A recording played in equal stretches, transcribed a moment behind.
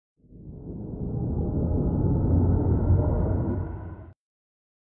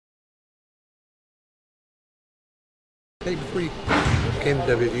Hey, before you came to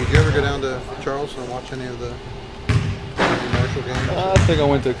WVU, did you ever go down to Charleston and watch any of the Marshall games? I think I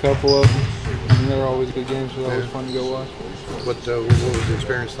went to a couple of them. And they were always good games, so it was always fun to go watch. What was the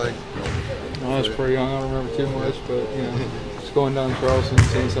experience like? I was pretty young. I don't remember too much, but you know, just going down to Charleston and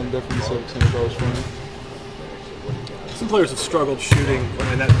seeing something different in Civic Center was always fun. Some players have struggled shooting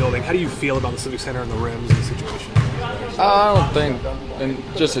in that building. How do you feel about the Civic Center and the rims and the situation? I don't think, and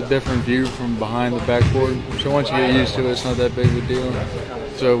just a different view from behind the backboard. So once you get used to it, it's not that big of a deal.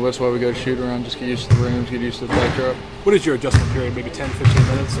 So that's why we go shoot around, just get used to the rims, get used to the backdrop. What is your adjustment period? Maybe 10, 15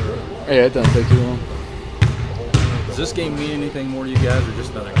 minutes? Or? Yeah, it doesn't take too long. Does this game mean anything more to you guys, or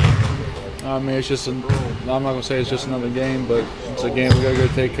just another game? I mean, it's just I'm not going to say it's just another game, but it's a game we got to go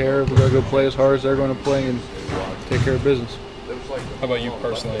take care of. We got to go play as hard as they're going to play and take care of business. How about you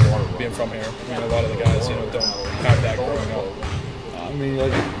personally, being from here? I mean, a lot of the guys, don't have that growing up. I mean, I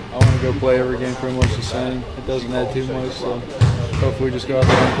want to go play every game pretty much the same. It doesn't add too much, so hopefully we just go out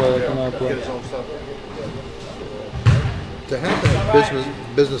there and play like we know how to play. To have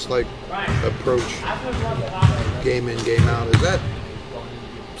that business-like approach, game in, game out, is that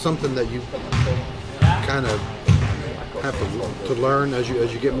something that you kind of have to learn as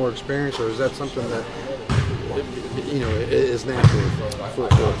you get more experience, or is that something that is natural for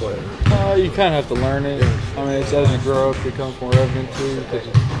a player? You kind of have to learn it. Yeah. I mean, as you grow up, it becomes more evident too, because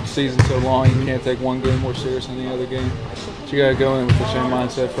the season's so long, you can't take one game more serious than the other game. So you got to go in with the same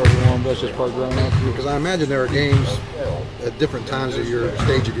mindset for everyone, but that's just part of growing up. Because I imagine there are games at different times of your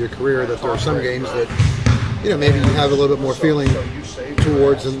stage of your career that there are some games that maybe you have a little bit more feeling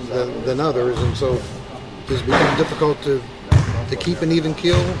towards than others, and so does it become difficult to keep an even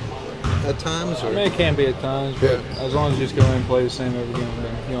keel at times? Or? I mean, it can be at times, but as long as you just go in and play the same every game,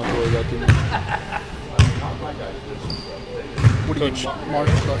 then you don't have to worry about too much. What do you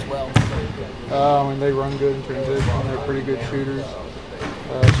Marshall does well? I mean, they run good in transition. They're pretty good shooters.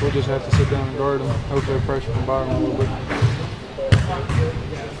 So we'll just have to sit down and guard them. Hopefully the pressure from bottom a little bit.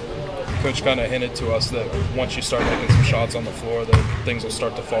 Coach kind of hinted to us that once you start making some shots on the floor, that things will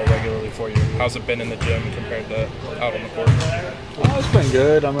start to fall regularly for you. How's it been in the gym compared to out on the court? Oh, it's been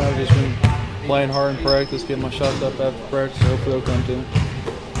good. I mean, I've just been playing hard in practice, getting my shots up after practice. Hopefully they'll come to.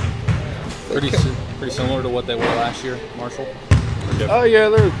 Pretty similar to what they were last year, Marshall? Oh yeah,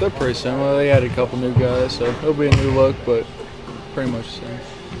 they're pretty similar. They added a couple new guys, so it'll be a new look, but pretty much the same.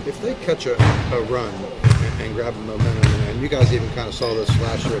 If they catch a run and grab a momentum, and you guys even kind of saw this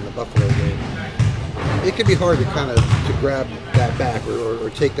last year in the Buffalo game, it can be hard to kind of grab that back or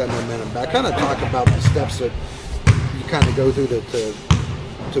take that momentum back. Kind of talk about the steps that you kind of go through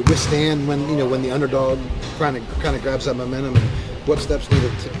to withstand when the underdog kind of grabs that momentum, and what steps need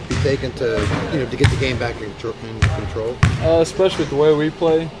to be taken to get the game back in control. Especially with the way we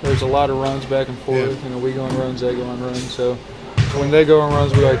play, there's a lot of runs back and forth. Yeah. We go on runs, they go on runs. So when they go on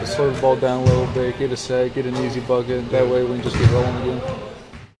runs, we like to slow the ball down a little bit, get a set, get an easy bucket. That way we can just get rolling again.